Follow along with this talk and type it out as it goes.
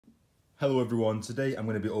Hello everyone, today I'm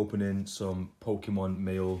going to be opening some Pokemon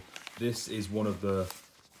mail. This is one of the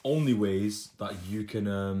only ways that you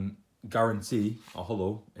can guarantee a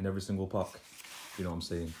holo in every single pack, you know what I'm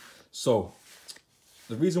saying. So,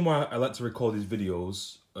 the reason why I like to record these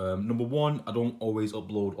videos, number one, I don't always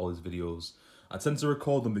upload all these videos. I tend to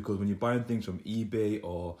record them because when you're buying things from eBay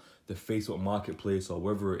or the Facebook Marketplace or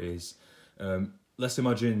wherever it is, let's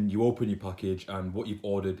imagine you open your package and what you've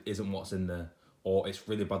ordered isn't what's in there, or it's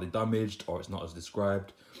really badly damaged, or it's not as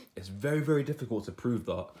described. It's very, very difficult to prove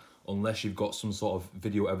that unless you've got some sort of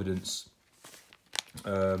video evidence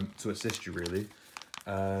to assist you, really.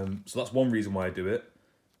 So that's one reason why I do it.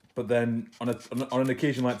 But then on an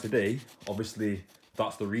occasion like today, obviously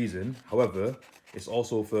that's the reason. However, it's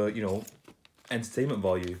also for, you know, entertainment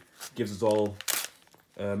value. Gives us all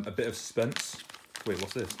a bit of suspense. Wait,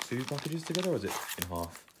 what's this? 2 packages together, or is it in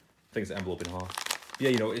half? I think it's an envelope in half. Yeah,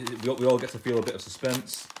 you know, we all get to feel a bit of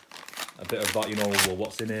suspense, a bit of that, you know, well,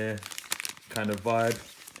 what's in here kind of vibe,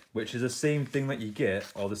 which is the same thing that you get,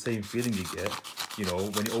 or the same feeling you get, you know,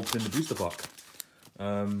 when you open the booster pack.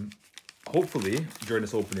 Hopefully, during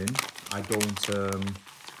this opening, I don't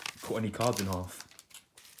cut any cards in half.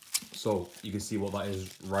 So, you can see what that is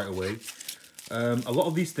right away. A lot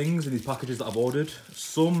of these things in these packages that I've ordered,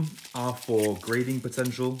 some are for grading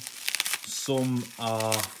potential. Some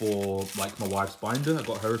are for, like, my wife's binder. I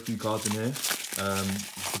got her a few cards in here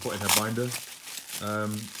to put in her binder.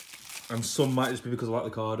 And some might just be because I like the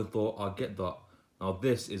card and thought I'll get that. Now,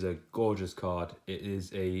 this is a gorgeous card. It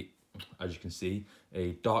is a, as you can see,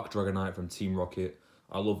 a Dark Dragonite from Team Rocket.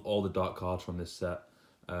 I love all the dark cards from this set.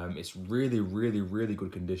 It's really, really, really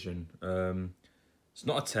good condition. It's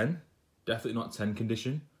not a 10, definitely not 10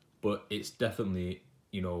 condition, but it's definitely,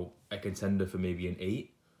 you know, a contender for maybe an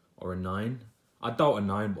 8. Or a 9. I doubt a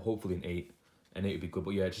 9, but hopefully an 8. An 8 would be good.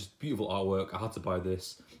 But yeah, just beautiful artwork. I had to buy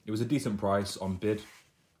this. It was a decent price on bid.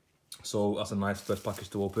 So that's a nice first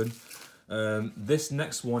package to open. This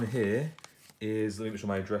next one here is, let me make sure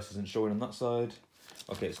my address isn't showing on that side.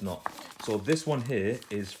 Okay, it's not. So this one here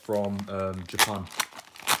is from Japan.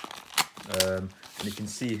 And you can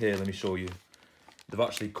see here, let me show you. They've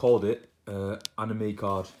actually called it anime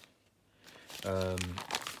card.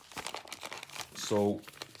 So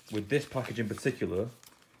with this package in particular,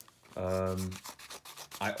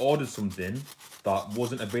 I ordered something that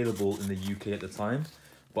wasn't available in the UK at the time,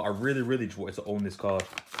 but I really, really just wanted to own this card.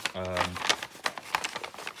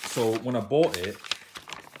 So when I bought it,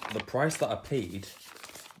 the price that I paid,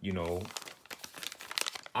 you know,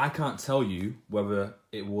 I can't tell you whether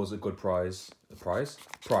it was a good price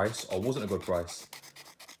or wasn't a good price,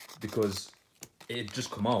 because it had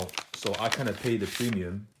just come out. So I kind of paid the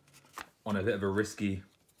premium on a bit of a risky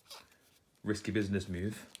business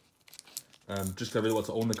move, just because I really want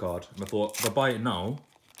to own the card. And I thought, if I buy it now,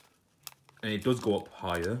 and it does go up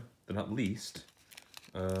higher, then at least,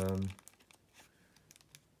 how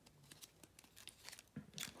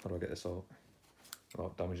do I get this out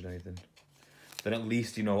without damaging anything? Then at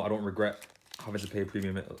least, you know, I don't regret having to pay a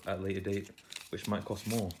premium at a later date, which might cost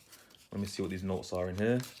more. Let me see what these notes are in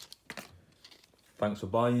here. Thanks for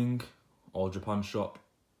buying, All Japan shop,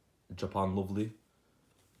 Japan lovely.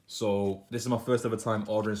 So this is my first ever time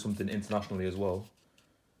ordering something internationally as well.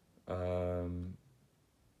 So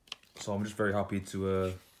I'm just very happy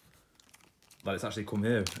to that it's actually come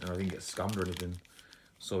here and I didn't get scammed or anything.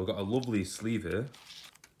 So we've got a lovely sleeve here.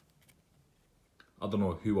 I don't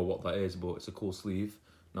know who or what that is, but it's a cool sleeve.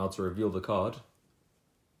 Now to reveal the card.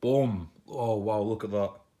 Boom! Oh wow, look at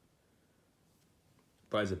that.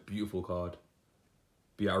 That is a beautiful card.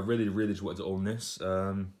 But yeah, I really, really just wanted to own this.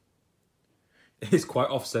 It's quite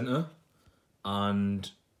off-center, and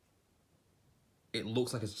it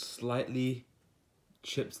looks like it's slightly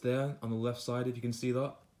chipped there on the left side, if you can see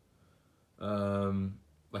that.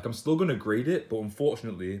 Like, I'm still going to grade it, but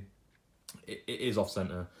unfortunately, it is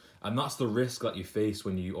off-center. And that's the risk that you face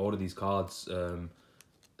when you order these cards,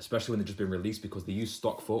 especially when they've just been released, because they use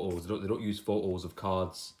stock photos. They don't use photos of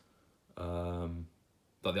cards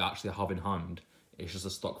that they actually have in hand. It's just a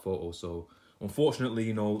stock photo, so unfortunately,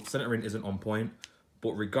 you know, centering isn't on point,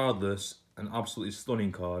 but regardless, an absolutely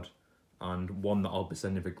stunning card, and one that I'll be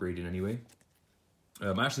sending for grading anyway.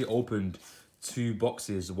 I actually opened 2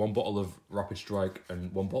 boxes, 1 bottle of Rapid Strike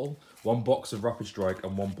and 1 box of Rapid Strike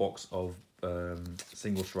and 1 box of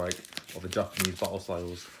Single Strike of the Japanese battle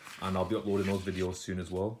styles, and I'll be uploading those videos soon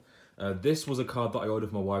as well. This was a card that I ordered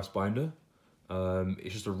for my wife's binder.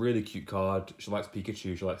 It's just a really cute card. She likes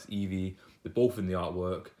Pikachu, she likes Eevee. They're both in the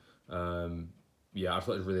artwork. Yeah, I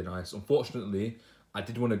thought it was really nice. Unfortunately, I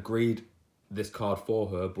did want to grade this card for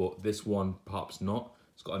her, but this one perhaps not.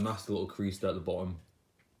 It's got a nasty little crease there at the bottom.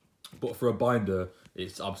 But for a binder,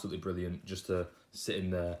 it's absolutely brilliant just to sit in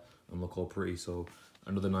there and look all pretty. So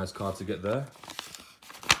another nice card to get there.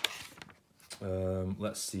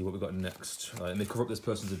 Let's see what we got next. And they cover up this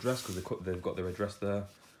person's address because they've got their address there.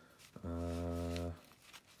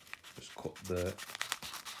 Just cut the,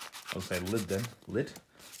 I'll say lid then,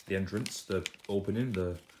 the entrance, the opening,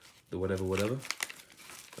 the whatever.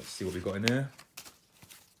 Let's see what we got in here.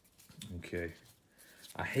 Okay.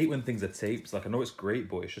 I hate when things are taped. Like, I know it's great,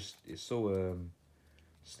 but it's so,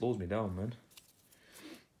 slows me down, man.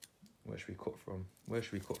 Where should we cut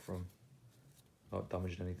from? Without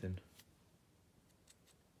damaging anything.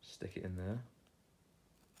 Stick it in there.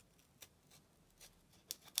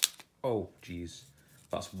 Oh, jeez.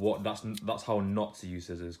 That's how not to use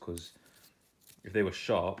scissors, because if they were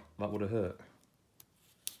sharp, that would have hurt.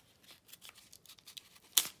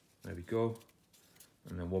 There we go.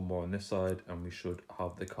 And then one more on this side, and we should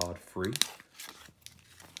have the card free.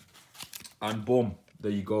 And boom,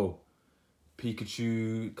 there you go.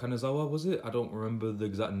 Pikachu Kanazawa, was it? I don't remember the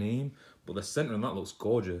exact name, but the center on that looks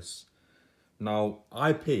gorgeous. Now,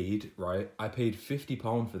 I paid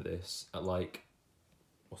 £50 for this at like,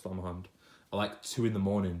 what's that on my hand? At like 2 in the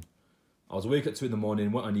morning. I was awake at 2 in the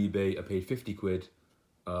morning, went on eBay, I paid 50 quid.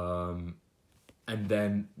 And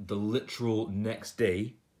then the literal next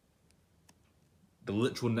day,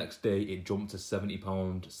 it jumped to £70,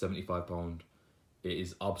 £75. It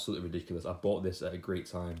is absolutely ridiculous. I bought this at a great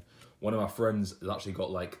time. One of my friends has actually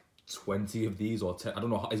got like 20 of these or 10. I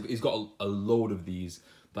don't know. He's got a load of these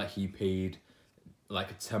that he paid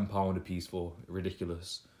like £10 a piece for.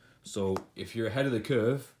 Ridiculous. So if you're ahead of the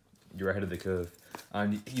curve, you're ahead of the curve.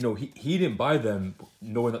 And you know, he didn't buy them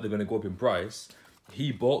knowing that they're going to go up in price.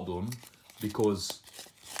 He bought them because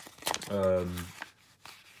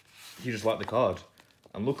he just liked the card.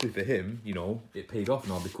 And luckily for him, you know, it paid off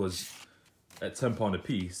now, because at £10 a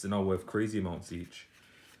piece, they're now worth crazy amounts each.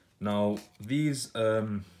 Now, these, they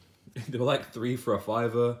were like 3 for a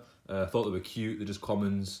 £5. I thought they were cute. They're just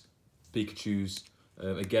commons, Pikachus.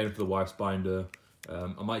 Again, for the wife's binder.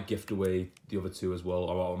 I might gift away the other 2 as well,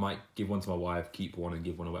 or I might give one to my wife, keep one and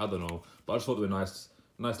give one away. I don't know. But I just thought they were nice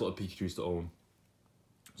little Pikachus to own.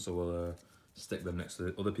 So we'll stick them next to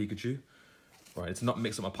the other Pikachu. Right, it's not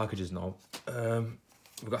mix up my packages now.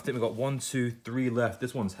 I think we've got 1, 2, 3 left.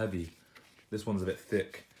 This one's heavy. This one's a bit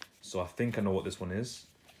thick. So I think I know what this one is.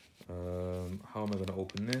 How am I going to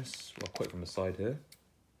open this? Well, I'll cut it from the side here.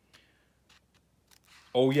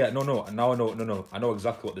 Oh yeah, no. Now I know, no. I know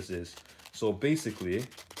exactly what this is. So basically,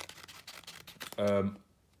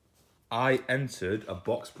 I entered a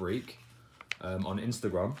box break on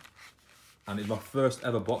Instagram. And it's my first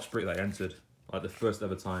ever box break that I entered. Like the first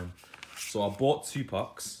ever time. So I bought 2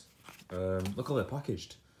 packs. Look how they're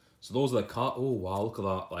packaged. So those are the card. Oh wow, look at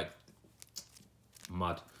that! Like,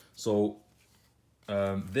 mad. So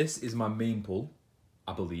this is my main pull,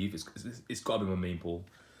 I believe. It's got to be my main pull.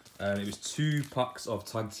 It was 2 packs of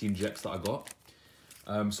Tag Team Jeks that I got.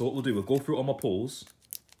 So what we'll do, we'll go through all my pulls,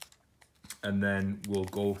 and then we'll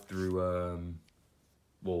go through.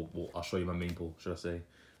 I'll show you my main pull, should I say?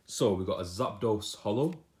 So we got a Zapdos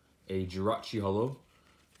Holo, a Jirachi Holo.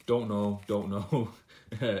 Don't know.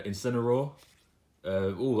 Incineroar.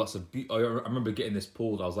 Oh, that's I remember getting this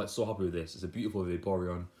pulled. I was like so happy with this. It's a beautiful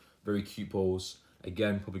Vaporeon. Very cute pose.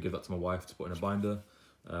 Again, probably give that to my wife to put in a binder.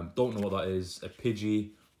 Don't know what that is. A Pidgey.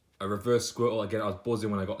 A reverse Squirtle. Again, I was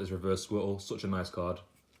buzzing when I got this reverse Squirtle. Such a nice card.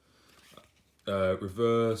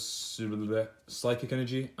 Reverse Psychic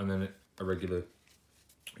Energy. And then a regular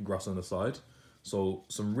grass on the side. So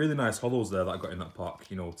some really nice holos there that I got in that pack.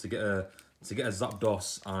 You know, to get a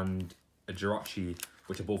Zapdos and a Jirachi,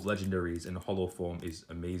 which are both legendaries in a holo form, is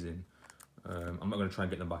amazing. I'm not going to try and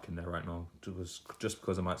get them back in there right now, just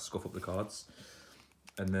because I might scuff up the cards.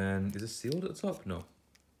 And then, is it sealed at the top? No.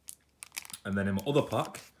 And then in my other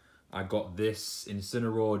pack, I got this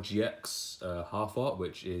Incineroar GX half art,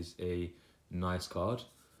 which is a nice card.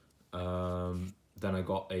 Then I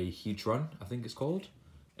got a Heatran, I think it's called,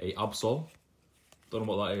 a Absol. Don't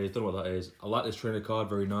know what that is. I like this trainer card,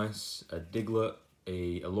 very nice. A Diglett,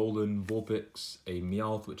 a Alolan, Vulpix, a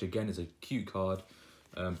Meowth, which again is a cute card.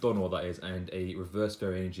 Don't know what that is. And a Reverse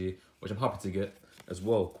Fairy Energy, which I'm happy to get as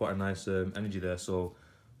well. Quite a nice energy there, so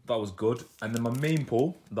that was good. And then my main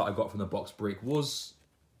pull that I got from the box break was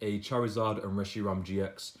a Charizard and Reshiram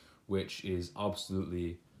GX, which is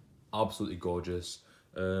absolutely gorgeous.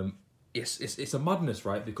 It's a madness,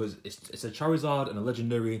 right? Because it's a Charizard and a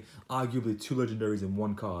legendary, arguably 2 legendaries in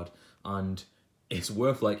one card, and it's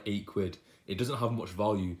worth like 8 quid. It doesn't have much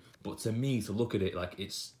value, but to me, to look at it, like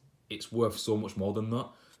it's worth so much more than that.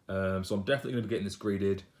 So I'm definitely gonna be getting this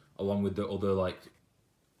graded along with the other like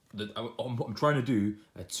I'm trying to do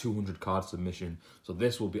a 200 card submission, so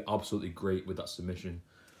this will be absolutely great with that submission.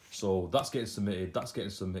 So that's getting submitted, that's getting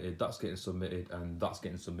submitted, that's getting submitted, and that's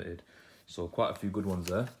getting submitted. So quite a few good ones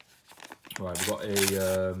there. Right, we've got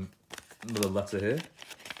a another letter here.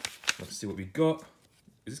 Let's see what we got.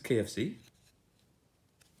 Is this KFC?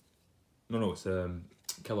 No, it's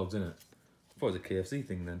Kellogg's, isn't it? I thought it was a KFC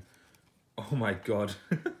thing then. Oh my god.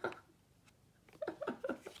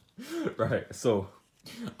 Right, so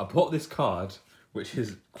I bought this card, which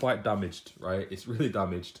is quite damaged, right? It's really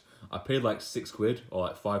damaged. I paid like £6 or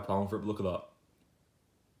like £5 for it, but look at that.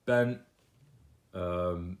 Bent.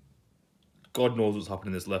 God knows what's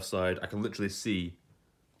happening this left side. I can literally see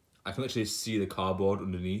the cardboard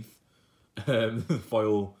underneath. The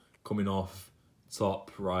foil coming off,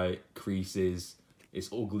 top, right, creases. It's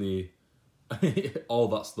ugly, all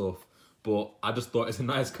that stuff. But I just thought it's a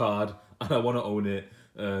nice card and I want to own it.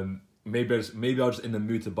 Maybe I was just in the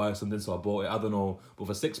mood to buy something, so I bought it. I don't know, but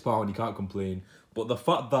for £6, you can't complain. But the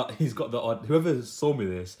fact that he's got whoever sold me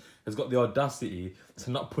this has got the audacity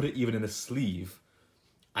to not put it even in a sleeve.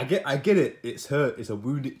 I get it. It's hurt. It's a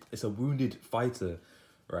wounded fighter,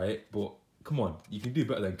 right? But come on, you can do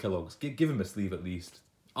better than Kellogg's. Give him a sleeve at least.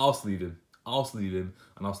 I'll sleeve him,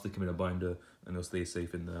 and I'll stick him in a binder, and he'll stay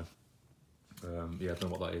safe in there. Yeah, I don't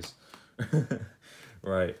know what that is.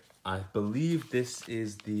 Right, I believe this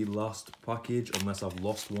is the last package, unless I've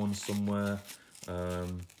lost one somewhere.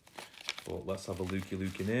 But let's have a looky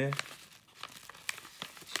in here.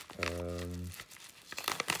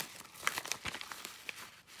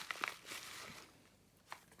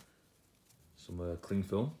 Some cling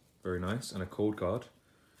film, very nice, and a code card.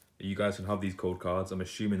 You guys can have these code cards. I'm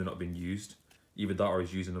assuming they're not being used. Either that or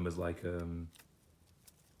he's using them as like,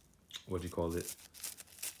 what do you call it?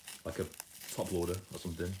 Like a top loader or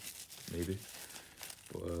something, maybe.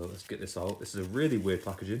 But let's get this out. This is a really weird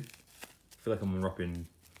packaging. I feel like I'm unwrapping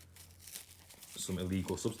some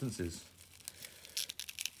illegal substances.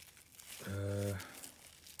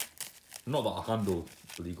 Not that I handle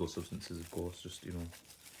illegal substances, of course, just, you know,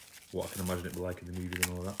 what I can imagine it be like in the movies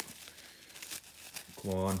and all that.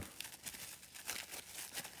 Come on.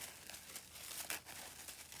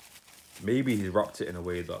 Maybe he's wrapped it in a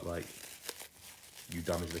way that, like, you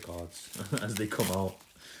damage the cards as they come out.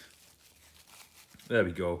 There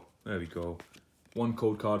we go. One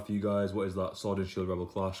code card for you guys. What is that? Sword and Shield Rebel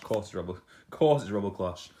Clash. Of course it's Rebel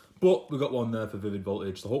Clash. But we got one there for Vivid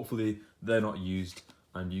Voltage, so hopefully they're not used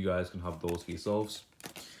and you guys can have those for yourselves.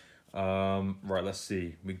 Right, let's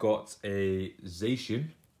see. We got a Zacian,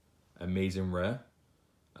 Amazing Rare.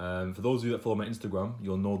 For those of you that follow my Instagram,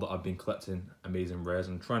 you'll know that I've been collecting Amazing Rares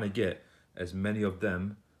and trying to get as many of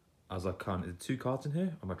them as I can. Is there 2 cards in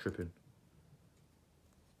here? Am I tripping?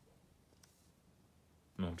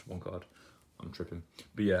 No, just 1 card. I'm tripping.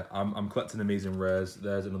 But yeah, I'm collecting Amazing Rares.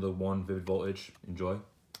 There's another one, Vivid Voltage. Enjoy.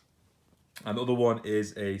 And the other one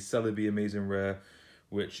is a Celebi Amazing Rare,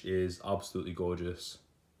 which is absolutely gorgeous.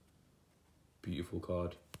 Beautiful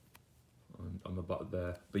card on the back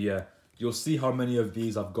there. But yeah, you'll see how many of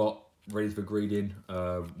these I've got ready for grading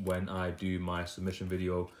when I do my submission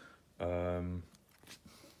video.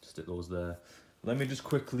 Stick those there. Let me just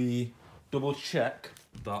quickly double check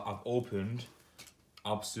that I've opened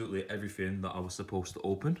absolutely everything that I was supposed to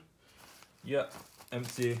open. Yeah,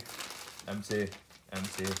 empty.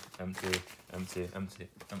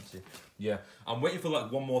 Yeah, I'm waiting for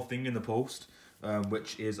like one more thing in the post,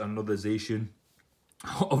 which is another Zacian.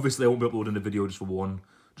 Obviously I won't be uploading a video just for one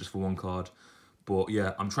card, but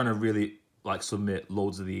yeah, I'm trying to really like submit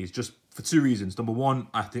loads of these just for 2 reasons. Number 1,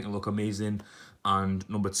 I think they look amazing, and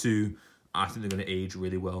number 2, I think they're going to age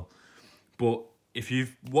really well. But if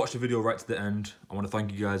you've watched the video right to the end, I want to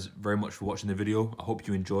thank you guys very much for watching the video. I hope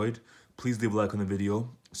you enjoyed. Please leave a like on the video.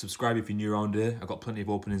 Subscribe if you're new around here. I've got plenty of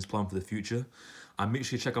openings planned for the future. And make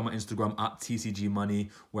sure you check out my Instagram at TCGMoney,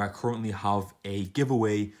 where I currently have a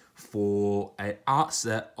giveaway for an art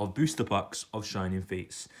set of booster packs of Shining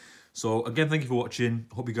Fates. So again, thank you for watching.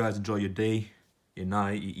 I hope you guys enjoy your day, your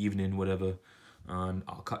night, your evening, whatever. And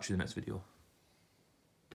I'll catch you in the next video.